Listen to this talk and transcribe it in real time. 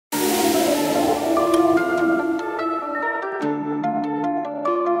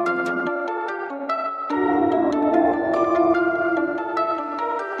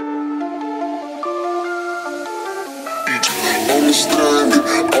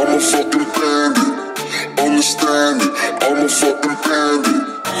bandit.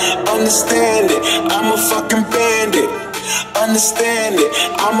 Understand it, I'm a fucking bandit. Understand it,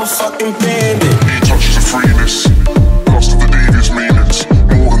 I'm a fucking bandit. Need touches of freeness, lost of the devious meanings,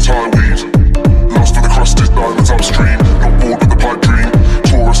 more than Thai weed. Lost for the crusted diamonds upstream, not bored with the pipe dream.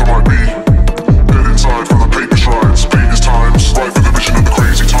 Taurus I might be, dead inside from the paper shrines. Pain is times, right for the vision of the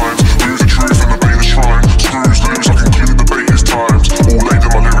crazy times. Lose the truth and obey the shrine. Screws loose, I conclude the bait is times. All laid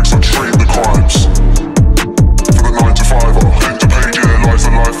in my lyrics, I trade the crimes. For the 9 to 5er, link to pay, yeah, life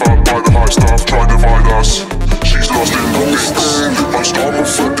and life up. By the high stuff, try to divide us. She's lost in the mix. I'm a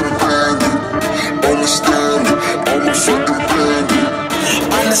fucking bandit. Understand it, I'm a fucking bandit.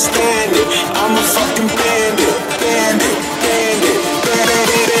 Understand it, I'm a fucking bandit. Bandit, bandit,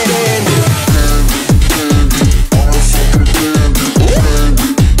 bandit, bandit. I'm a fucking bandit.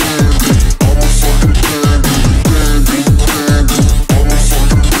 Bandit, bandit. I'm a fucking bandit. Bandit, bandit. I'm a fucking bandit.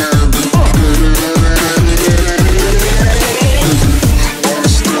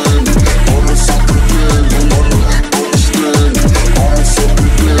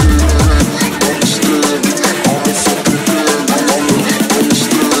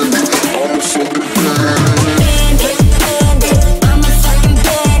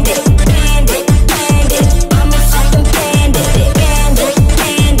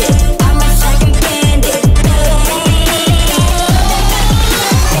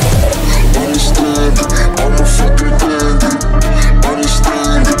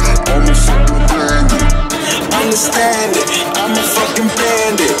 Understand it, I'm a fucking bandit. Understand it, I'm a fucking bandit. Understand it, I'm a fucking bandit. Understand it, I'm a fucking bandit. Understand it, I'm a fucking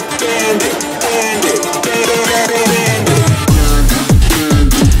bandit. Bandit, bandit, bandit, bandit.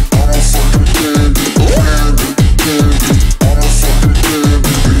 I'm a fucking bandit. Bandit, bandit. I'm a fucking bandit.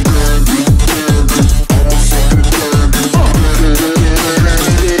 Bandit,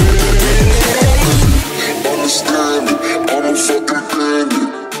 bandit. I'm a fucking bandit.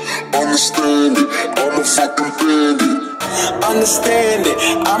 Understand it, I'm a fucking bandit. Understand it, I'm a fucking bandit. Understand it,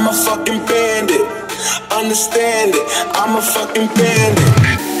 I'm a fucking bandit. Understand it, I'm a fucking bandit.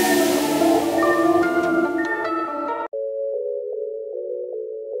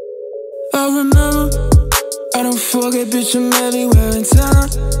 I remember, I don't forget, bitch, I'm everywhere in town.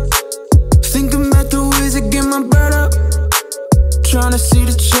 Thinking about the ways to get my bread up. Tryna see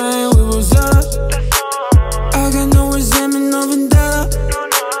the chain with Rosetta. I got no resentment, no vendetta.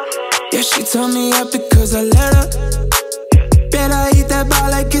 Yeah, she told me up because I let her. Bet I eat that bar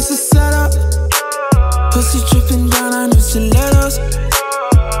like it's a setup. Pussy dripping down, I know stilettos.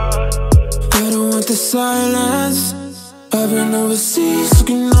 I don't want the silence. I've been overseas,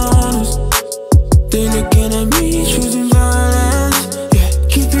 looking honest. They looking at me, choosing violence. Yeah,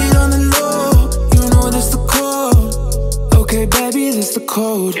 keep it on the low, you know that's the code. Okay, baby, that's the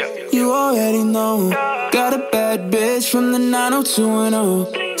code. You already know. Got a bad bitch from the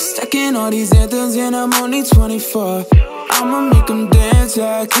 90210. Stacking all these anthems and I'm only 24. I'ma make them dance,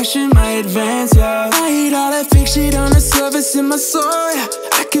 yeah, cashing my advance, yeah. I hate all that fake shit on the surface in my soul, yeah.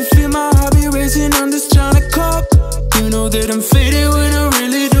 I can feel my heart be racing, I'm just tryna cope. You know that I'm faded when I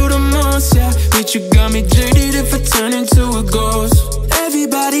really do the most, yeah. Bitch, you got me jaded if I turn into a ghost.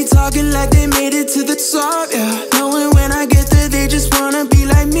 Everybody talking like they made it to the top, yeah. Knowing when I get there, they just wanna be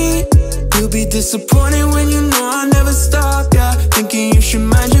like me. You'll be disappointed when you know I'll never stop, yeah. Thinking you should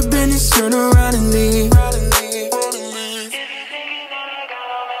mind your business, turn around and leave.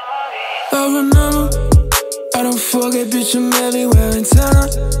 I remember, I don't forget, bitch, I'm everywhere in town.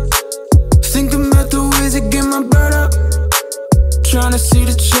 Thinking about the ways to get my bread up. Tryna see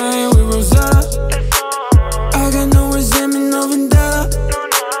the chain with Rosetta. I got no resentment, no vendetta.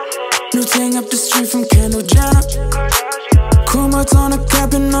 New thing up the street from Kendall Jenner. Chromat on a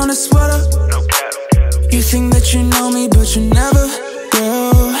cap and on a sweater. You think that you know me, but you never,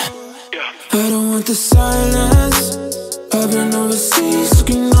 girl. I don't want the silence. I've been overseas,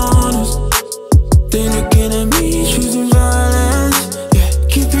 looking honest. They looking at me, choosing violence. Yeah,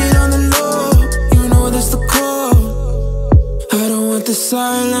 keep it on the low, you know that's the code. I don't want the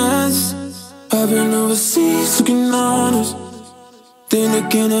silence. I've been overseas, looking honest. They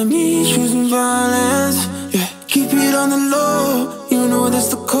looking at me, choosing violence. Yeah, keep it on the low, you know that's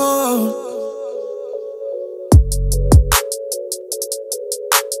the code.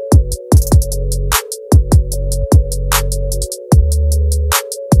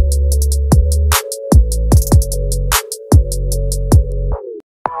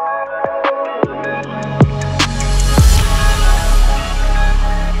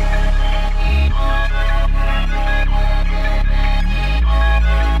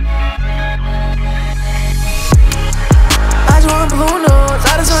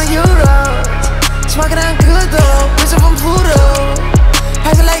 Smoking on good though, whistle from Pluto.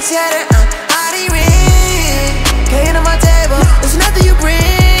 Passing like Saturn, body ring.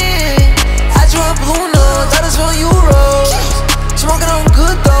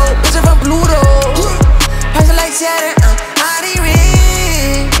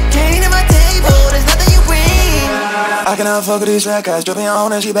 I cannot fuck with these red guys, dripping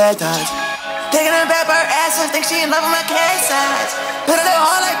on and she baptized. Taking her back by her ass, I think she in love with my cash size. Put her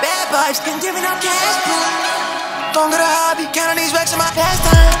hard like bad vibes, can't give me no cash, please. Don't get a hobby, counting these racks in my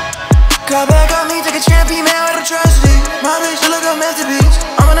pastime. Got back on me, take a tramp, man with a tragedy. My bitch, she look a masterpiece.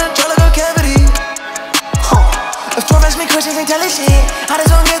 I'm on a trail like a cavity. If 12 ask me questions, ain't tellin' shit. I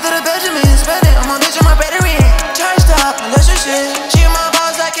just don't get to the Benjamin. Spend it, I'm on bitch on my battery. Charged up, unless you shit. She in my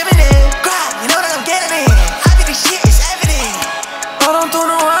balls like giving it. Grab, you know that I'm getting it. I think this shit is evident. I don't do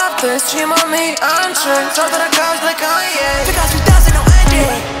no office, she on me, entree. Talk to the cops like Kanye. Pick out 2,000, no Andre.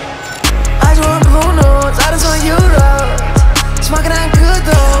 I just want blue notes, I just want Euro. Smoking on good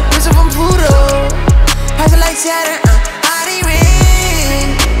though, wishing from Pluto. Pass it like Saturn, I didn't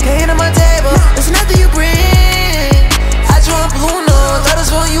ring. Can't hit on my table, there's nothing you bring. I just want blue notes, I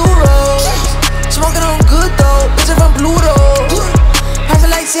just want Euros. Smoking on good though, wishing from Pluto. Pass it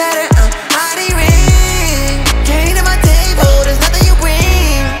like Saturn, I didn't ring. Can't hit on my table, there's nothing you bring.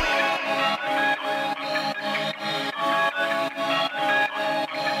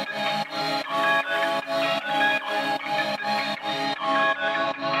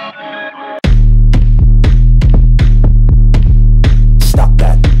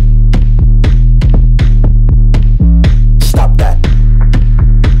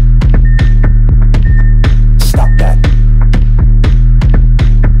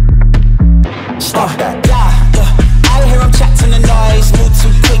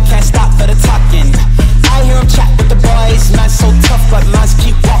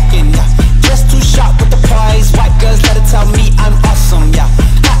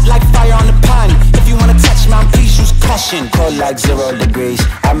 Cold like 0 degrees.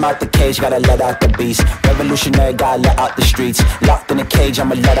 I'm out the cage, gotta let out the beast. Revolutionary, gotta let out the streets. Locked in a cage,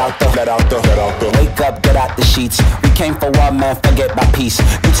 I'ma let out the Wake up, get out the sheets. We came for war, man, forget my peace.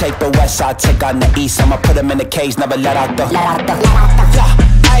 You take the west, I take on the east. I'ma put him in the cage, never let out the Yeah,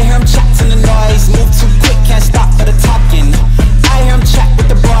 I hear him chat to the noise. Move too quick, can't stop for the talking. I hear him chat with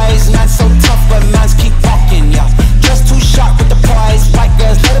the boys. Man so tough, but mans keep walking, yeah. Just too sharp with the prize. White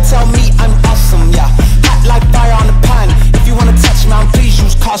girls, let her tell me I'm awesome, yeah. Hot like fire on the pan. If you wanna touch me, please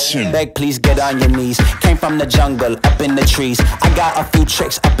use caution. Beg, please get on your knees. Came from the jungle, up in the trees. I got a few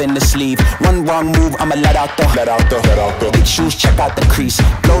tricks up in the sleeve. One wrong move, I'ma let out the Big shoes, check out the crease.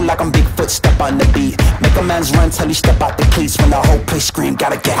 Blow like I'm Bigfoot, step on the beat. Make a man's run till he step out the cleats. When the whole place scream,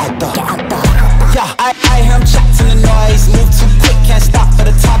 gotta get out the Yeah, I hear him chat to the noise. Move too quick, can't stop for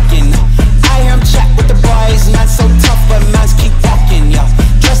the talking. I hear him chat with the boys. Man so tough, but mans keep walking, yeah.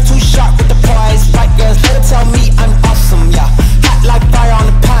 Just too sharp with the prize. White girls, let her tell me I'm awesome, yeah. Hot like fire on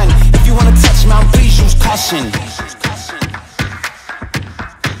the pan. If you wanna touch me, please use caution.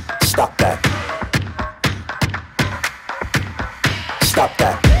 Stop that. Stop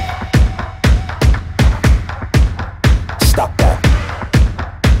that. Stop that.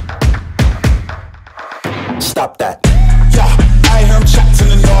 Stop that. Yeah, I hear him chat to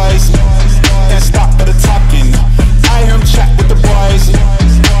the noise. Can't stop for the talking. I hear him chat with the boys.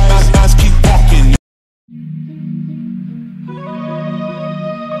 Mans keep walking.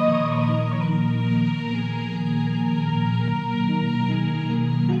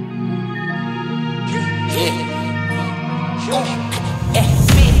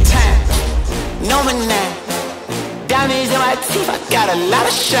 Big time, no man now. Diamonds in my teeth, I got a lot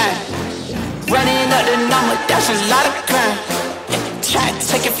of shine. Running up the number, that's a lot of crime. Try to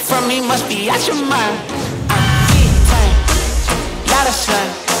take it from me, must be out your mind. Big time, lot of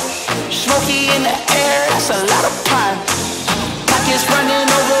slime. Smoky in the air, that's a lot of pine. Pockets running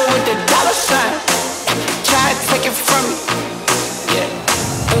over with the dollar sign. Try to take it from me, yeah.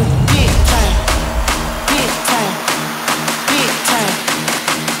 Big time, big time, big time.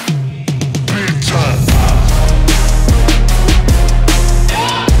 Big time.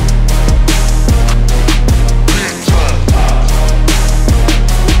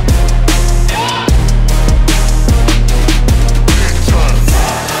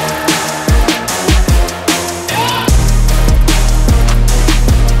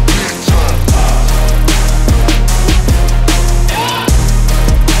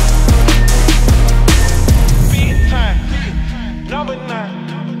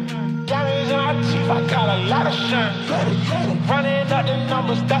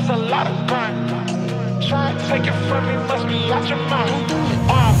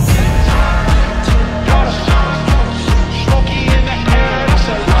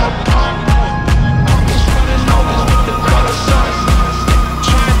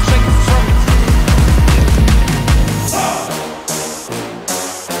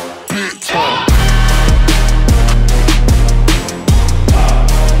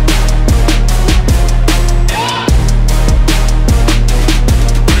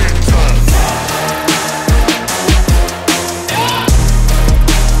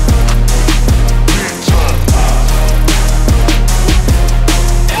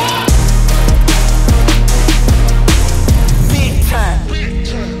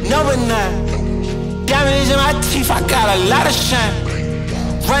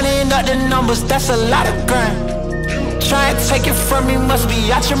 up the numbers, that's a lot of grind. Try and take it from me, must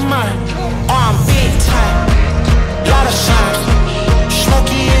be out your mind. Oh, I'm big time, lot of signs.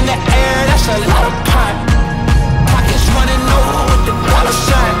 Smoky in the air, that's a lot of pop. Pockets running over with the dollar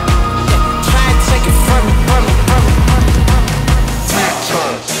sign. Try and take it from me, from me, from me, from me. Big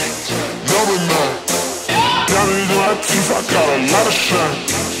time, number 9. Got it in my teeth, I got a lot of shine.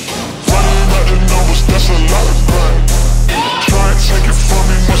 Running out the numbers, that's a lot of grind. Try and take it from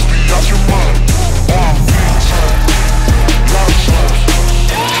me, must be out your mind. Oh, I'm big time, lot of signs.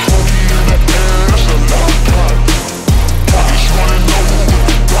 Smoky in the air, that's a lot of pop. Pockets running over with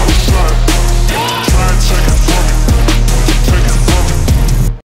the dollar sign. Try and take it from me, take it from me.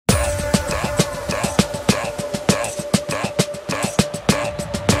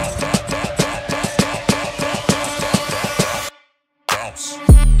 Bounce.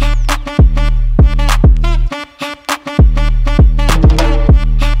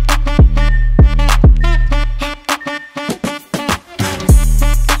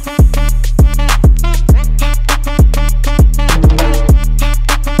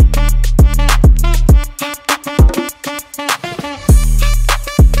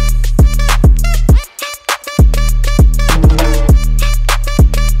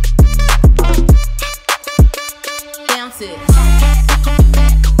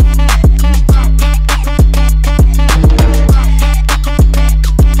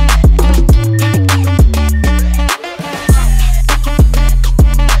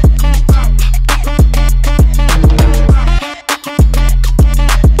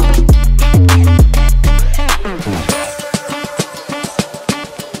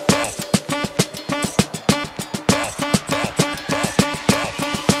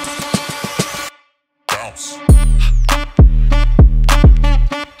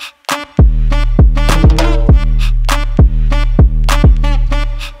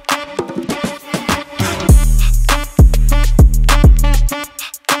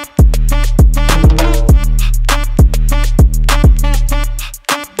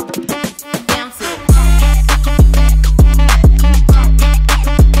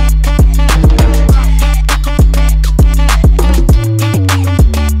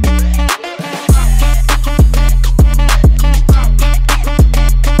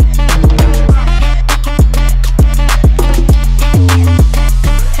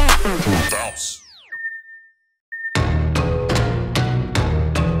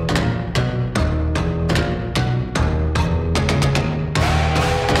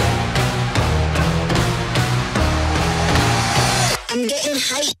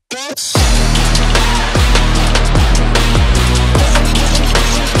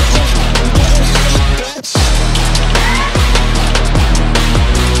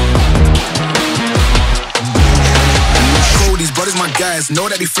 Know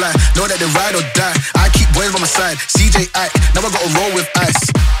that they fly, know that they ride or die. I keep boys by my side, CJ Ike, now I gotta roll with ice.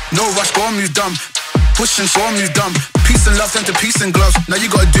 No rush, go on, move dumb. Pushing, so on, move dumb. Peace and love, turn to peace and gloves. Now you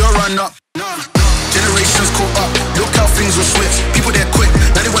gotta do a run up. Generations caught up, look how things will switch. People they're quick,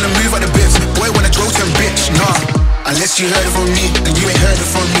 now they wanna move out the bits. Boy wanna grow to bitch, nah. Unless you heard it from me, and you ain't heard it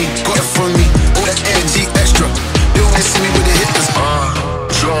from me. Got it from me, all that energy extra. They wanna see me with the hitters.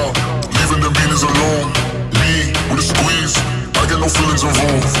 Child, leaving them beanies alone. Me, with a squeeze, I get no feelings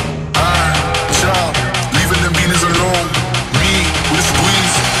involved. Child, leaving them beanies alone. Me, with a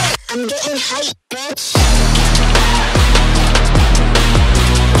squeeze. I'm getting hype, bitch.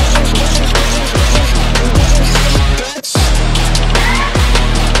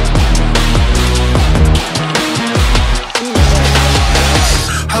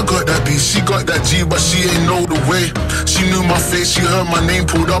 I got that B, she got that G, but she ain't know the way. She knew my face, she heard my name,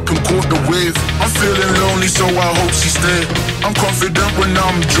 pulled up and caught the wave. I'm feeling lonely, so I hope she stay. I'm confident when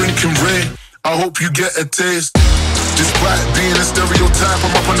I'm drinking Ray. I hope you get a taste. Despite being a stereotype,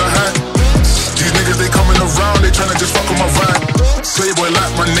 I'm up on the high. These niggas, they coming around, they tryna just fuck with my vibe. Playboy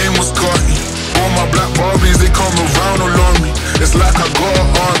like my name was Carty. All my black Barbies, they come around along me. It's like I got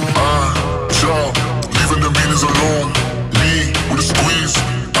on me. Child, leaving them beanies alone. Me, with a squeeze,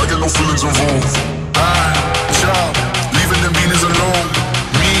 I get no feelings involved. Child, leaving them beanies alone.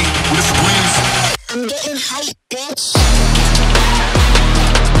 Me, with a squeeze. I'm getting hype, bitch.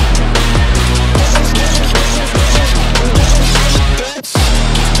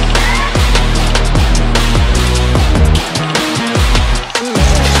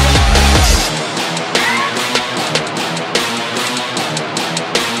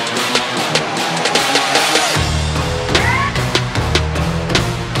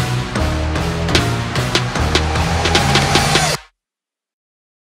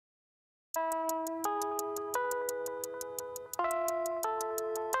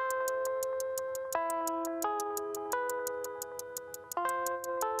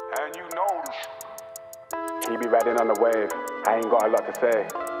 And you know this. He be riding on the wave, I ain't got a lot to say.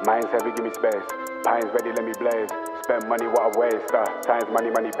 Mine's heavy, give me space. Pine's ready, let me blaze. Spend money, what a waste. Times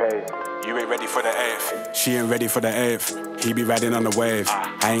money, money pays. You ain't ready for the 8th. She ain't ready for the 8th. He be riding on the wave,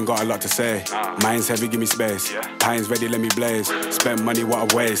 I ain't got a lot to say. Mine's heavy, give me space. Pine's ready, let me blaze. Spend money,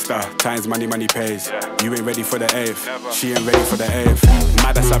 what a waste. Times money, money pays. You ain't ready for the 8th. She ain't ready for the 8th.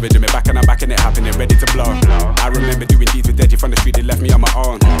 Mad as savage, in me back and I'm back and it happening, ready to blow. I remember doing deeds with Deji from the street, they left me on my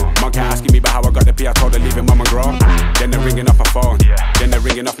own. Mom kept asking me about how I got the P, I told her leave it, mama grow. Then they're ringing off my phone, then they're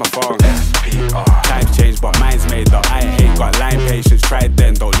ringing off my phone. Times change, but mine's made up. I ain't got line patience, tried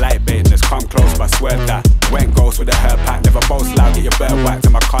then, don't like bait. Let's come close, but I swear that went ghost with a hair pack. Never boast loud, get your bird whacked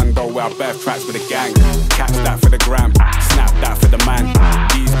in my condo where I birth tracks with a gang. Catch that for the gram, snap that for the man.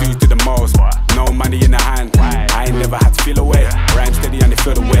 These dudes do the most, no money in the hand. I ain't never had to feel away, rhyme steady and they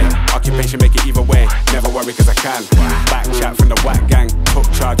feel the weight. Occupation make it either way, never worry cause I can. Back chat from the whack gang, took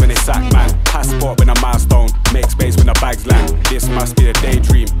charge when they sack man. Passport when a milestone, make space when the bags land. This must be a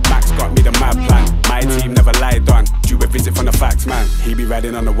daydream, Max got me the mad plan. My team never lied on, due a visit from the facts man. He be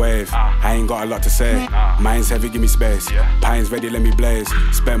riding on the wave, I ain't got a lot to say. Mine's heavy, give me space. Pine's ready, let me blaze.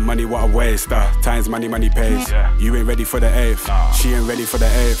 Spend money, what a waste. Times money, money pays. You ain't ready for the 8th. She ain't ready for the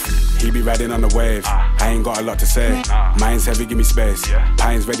 8th. He be riding on the wave, I ain't got a lot to say. Mine's heavy, give me space.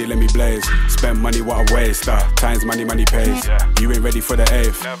 Pine's ready, let me blaze. Spend money, what a waste. Times money, money pays. You ain't ready for the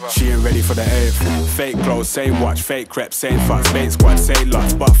 8th. She ain't ready for the 8th. Fake clothes, same watch, fake crepe, same fuck, fake squad, say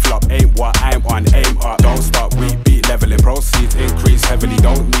lots, but flop ain't what I'm on. Aim up, don't stop, we beat leveling. Proceeds increase heavily.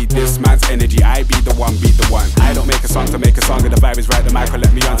 Don't need this man's energy. I be the one, beat the one. I don't make a song to make a song. If the vibe is right, the mic will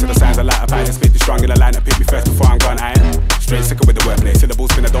let me on. To the signs I light up, I just spit the strong in the line. Pick me first before I'm gone. I am straight sicker with the wordplay.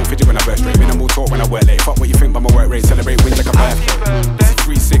 Syllables spin, I don't fidget when I verse straight. Minimal talk when I work late. Fuck what you think, but my work rate. Celebrate wins like a birthday. This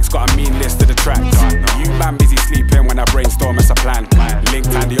is 3-6, got a mean list of the tracks. You man busy sleeping when I brainstorm as a plan.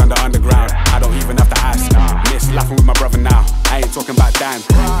 Linked handy on the underground. I don't even have to ask. Miss laughing with my brother now. I ain't talking about Dan.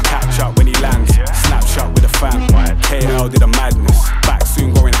 Catch up when he lands. Snapshot with the fam. KL did a madness. Back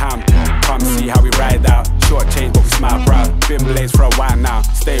soon going ham. Come see how we ride out. Short change but we smile proud. Been blazed for a while now.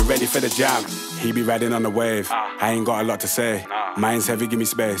 Stay ready for the jam. He be riding on the wave, I ain't got a lot to say. Mine's heavy, give me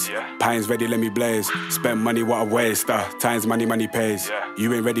space. Pine's ready, let me blaze. Spend money, what a waste. Times money, money pays.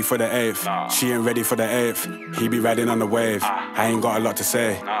 You ain't ready for the 8th. She ain't ready for the 8th. He be riding on the wave, I ain't got a lot to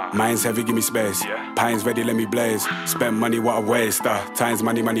say. Mine's heavy, give me space. Pine's ready, let me blaze. Spend money, what a waste. Times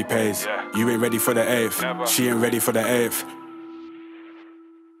money, money pays. You ain't ready for the 8th. She ain't ready for the 8th.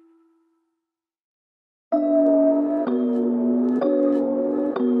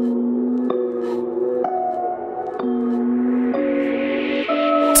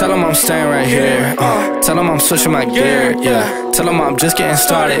 Tell them I'm staying right here. Tell them I'm switching my gear. Yeah. Tell them I'm just getting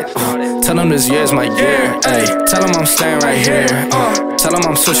started. Tell them this year's my year. Ay. Tell them I'm staying right here. Tell them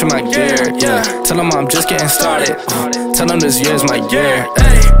I'm switching my gear. Yeah. Tell them I'm just getting started. Tell them this year's my year.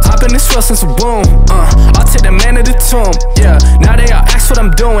 Ay. I've been this well since a boom. I'll take the man to the tomb. Yeah. Now they all ask what I'm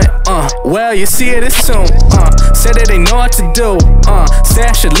doing. Well, you see it soon. Say that they know what to do. Say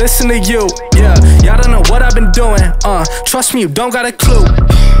I should listen to you. Yeah. Y'all don't know what I've been doing. Trust me, you don't got a clue.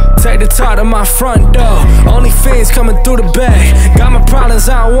 Take the top to my front door. Only fiends coming through the bag. Got my problems,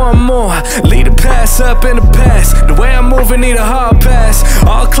 I want more. Lead the past up in the past. The way I'm moving need a hard pass.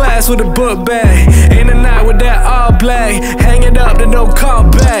 All class with a book bag. In the night with that all black. Hang it up, then no call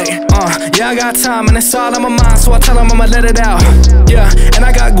back. Yeah, I got time and it's all on my mind, so I tell them I'ma let it out. Yeah, and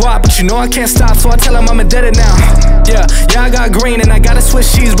I got guap, but you know I can't stop, so I tell them I'm indebted now. Yeah, I got green and I gotta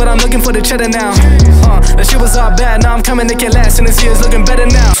switch cheese, but I'm looking for the cheddar now. That shit was all bad, now I'm coming to get last, and this year's looking better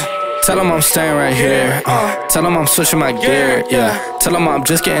now. Tell them I'm staying right here. Tell them I'm switching my gear. Yeah. Tell them I'm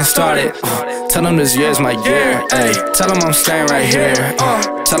just getting started. Tell them this year's my year. Ay. Tell them I'm staying right here.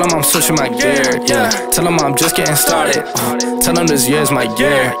 Tell them I'm switching my gear. Yeah. Tell them I'm just getting started. Tell them this year's my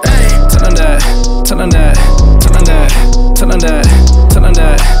year. Ay. Tell them that. Tell them that. Tell them that. Tell them that. Tell them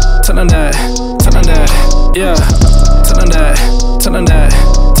that. Tell them that. Tell them that. Yeah. Tell them that. Tell them that.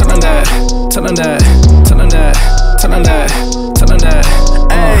 Tell them that. Tell them that. Tell them that. Tell them that. Tell them that.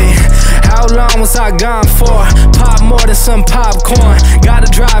 Ay. How long was I gone for? Pop more than some popcorn.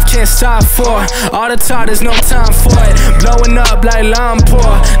 Gotta drive, can't stop for. All the talk, there's no time for it. Blowing up like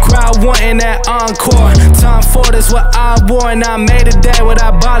Lampore. Crowd wanting that encore. Tom Ford is what I wore, and I made a day what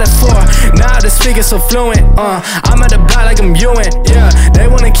I bought it for. Now the speaker so fluent. I'm at the block like I'm Ewan. Yeah, they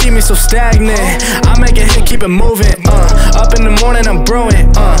wanna keep me so stagnant. I make a hit, keep it moving. Up in the morning, I'm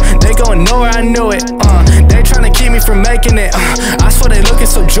brewing. They going nowhere, I knew it. They tryna keep me from making it. I swear they looking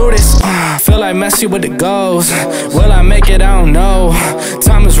so Judas. Feel like Messi with the goals. Will I make it? I don't know.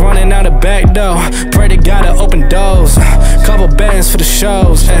 Time is running out the back door. Pray to God to open doors. Couple bands for the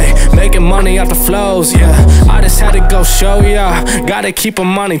shows. Ay. making money off the flows, yeah. I just had to go show ya, gotta keep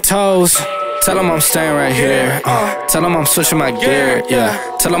 'em on their toes. Tell 'em I'm staying right here, tell 'em I'm switching my gear, yeah.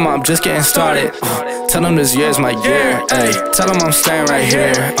 Tell 'em I'm just getting started, tell 'em this year's my year, ayy. Tell 'em I'm staying right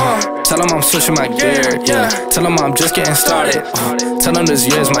here, tell 'em I'm switching my gear, yeah. Tell 'em I'm just getting started, tell 'em this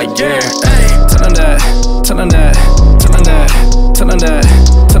year's my year, ayy. Tell 'em that, tell 'em that, tell 'em that, tell 'em that,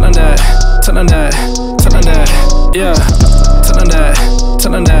 tell 'em that, tell 'em that, tell 'em that, yeah. Tell 'em that,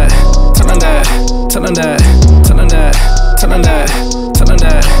 tell 'em that, tell 'em that, tell 'em that, tell 'em that, tell 'em that, tell 'em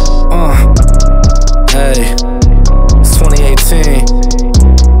that, hey, it's 2018,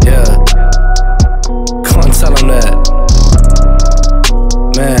 yeah. Come on, tell 'em that.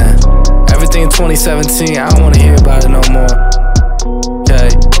 Man, everything 2017, I don't wanna hear about it no more. Okay,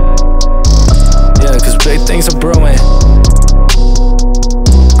 yeah, cause big things are brewing.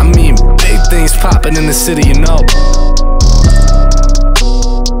 I mean, big things popping in the city, you know.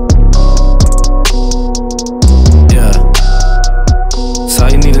 Yeah, that's all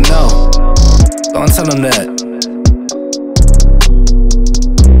you need to know. Don't tell them that.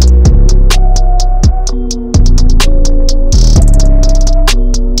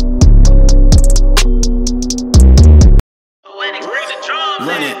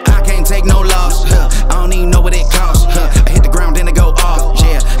 Run it, I can't take no loss. I don't even know what it costs. I hit the ground then it go off.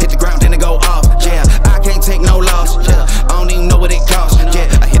 Yeah, hit the ground then it go off. Yeah, I can't take no loss. I don't even know what it costs. Yeah,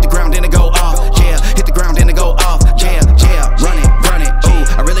 I hit the ground then it go off. Yeah, hit the ground then it go off. Yeah, yeah, run it, run it. Ooh,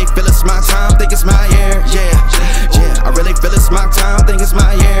 I really feel it's my time, think it's my year. Yeah, yeah, I really feel it's my time, think it's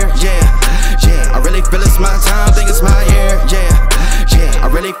my year. Yeah, yeah, I really feel it's my time, think it's my year. Yeah, yeah, I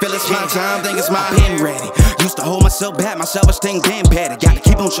really feel it's my time, think it's my pen ready. Used to hold myself back, my self-esteem been patted. Gotta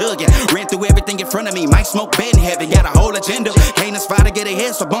keep on chugging, ran through everything in front of me. Might smoke bed in heaven, got a whole agenda. Can't aspire to get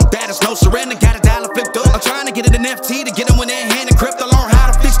ahead, so bump that, it's no surrender. Got a dollar flipped up, I'm trying to get it in FT to get them when they're hand and crypto. Learn how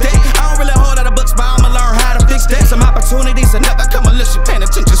to fix that. I don't really hold out of books, but I'ma learn how to fix that. Some opportunities are never come unless you paying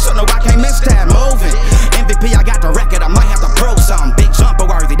attention, so no, I can't miss that. Moving, MVP, I got the record, I might have to prove something. Big jumper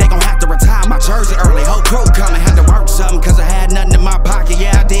worthy, they gon' have to retire my jersey early. Whole crew coming, had to work something, cause I had nothing in my pocket.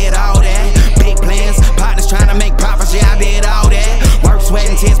 Yeah, I did all that. Big plans, partners trying to make profits. Yeah, I did all that. Work, sweat,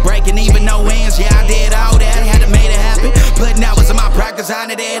 and tears breaking, even no ends. Yeah, I did all that. Had to make it happen. Putting hours in my practice, I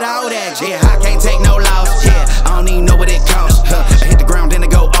did all that. Yeah, I can't take no loss. Yeah, I don't even know what it costs. I hit the ground, then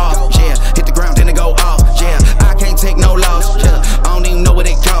it go off. Yeah, hit the ground, then it go off. Yeah, I can't take no loss. Yeah, I don't even know what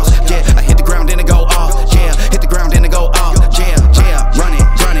it costs. Yeah, I hit the ground, then it go off. Yeah, hit the ground, then it go off. Yeah, yeah, run it,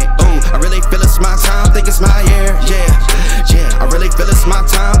 run it. Ooh, I really feel it's my time, think it's my year. Yeah, yeah, I really feel it's my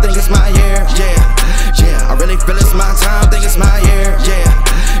time, think it's my year. Yeah, yeah, I really feel it's my time, think it's my year. Yeah,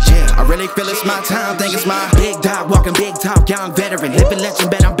 yeah, I really feel it's my time, think it's my big dog, walking big talk, young veteran, living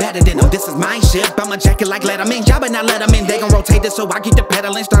legend, bet I'm better than them. This is my ship, I'ma jack it like Letterman. Y'all better not let them in, they gon' rotate this, so I keep the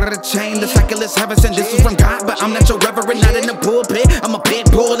pedaling. Started a chain, the cycle is heaven sent. This is from God, but I'm not your reverend, not in the pulpit. I'm a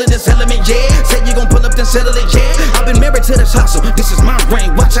pit bull in this element, yeah. Say you gon' pull up, then settle it, yeah. I've been married to this hustle, this is my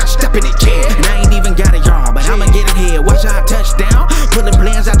ring, watch I step in it, yeah. And I ain't even got a yard, but I'ma get it here. Watch how I touch down, pulling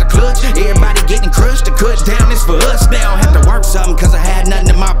plans out the clutch. Everybody getting crushed, the cut down is for us now. Have to work something, cause I had nothing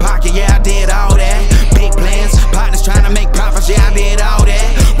in my pocket, yeah, I did all that. Big plans, partners trying to make profits, yeah, I did all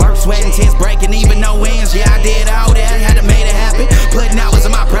that. Work, sweat, and tears breaking, even no ends, yeah, I did all that. Had to make it happen, putting hours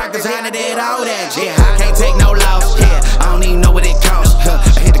in my practice, I did all that. Yeah, I can't take no loss, yeah, I don't even know what it costs.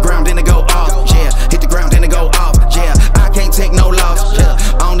 I hit the ground, then it go off, yeah, hit the ground, then it go off, yeah, I can't take no loss, yeah,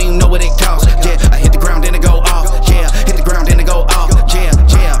 I don't even know what it costs. Yeah, I hit the ground, then it go off, yeah, hit the ground, then it go off, yeah,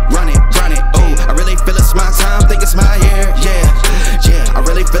 yeah, run it, ooh, I really feel it's my time, think it's my year. Yeah, yeah, I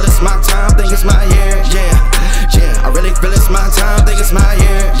really feel it's my time, think it's my year. Yeah, yeah, I really feel it's my time, think it's my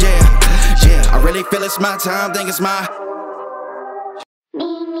year. Yeah, yeah, I really feel it's my time, think it's my.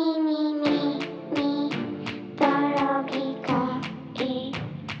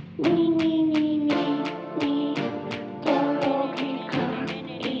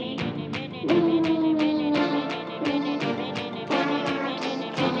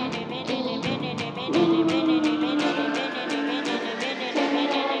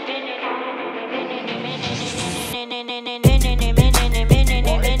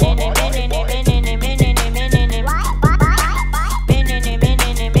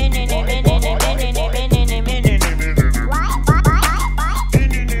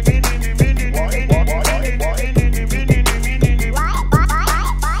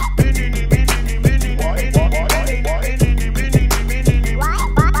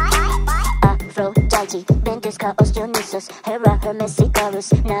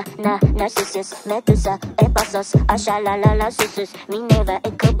 Narcissus, Medusa, Epasos, Ashalalala, Susus, Minerva,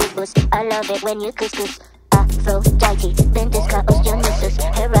 Ecobubus. I love it when you couscous. Aphrodite, Ventus, Chaos, Dionysus,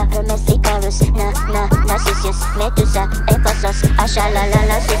 Hera, Hermes. tusa, epasos,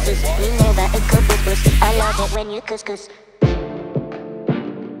 ashalalala, sisters. We never equal. I love it when you cuz.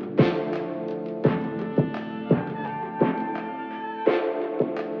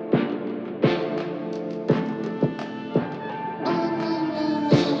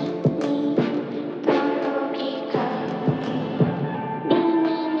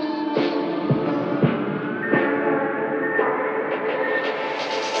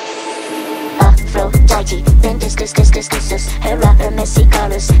 Aphrodite, then this, her rapper, messy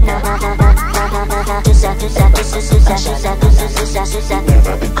colors, na na na na na na na na, tusa,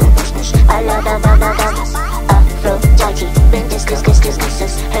 never become business. I love Aphrodite, then this,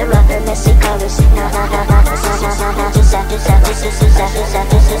 her rapper, messy colors, na na na na na na na, tusa,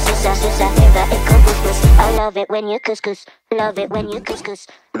 never become business. I love it when you cuz, love it when you cuz,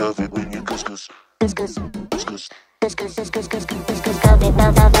 Love it when you cuz. cuz. Love it,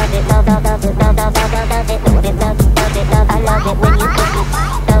 love it, love it, love it, love it, love it, love it, love it, love it, I love it when you cuz.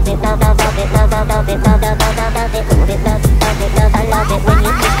 Love it, love it, love it, love it, love it, love it, love it, love it, I love it when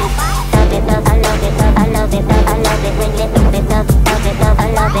you cuz. Love it, love, I love it, love, I love it, love, I love it when you love it, love it, love,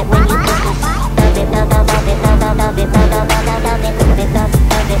 I love it when you cuz. Love it, love, I love it, love, I love it, love, I love it, love it,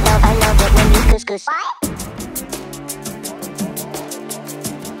 love, I love it when you cuz.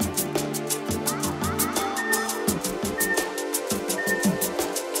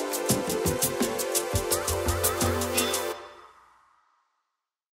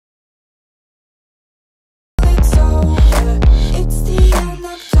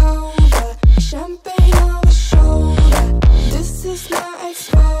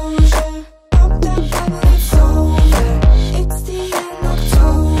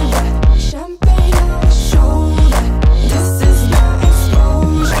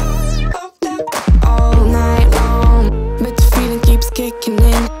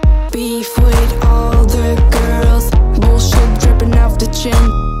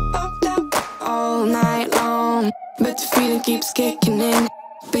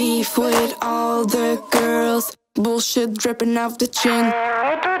 Beef with all the girls, bullshit dripping off the chin.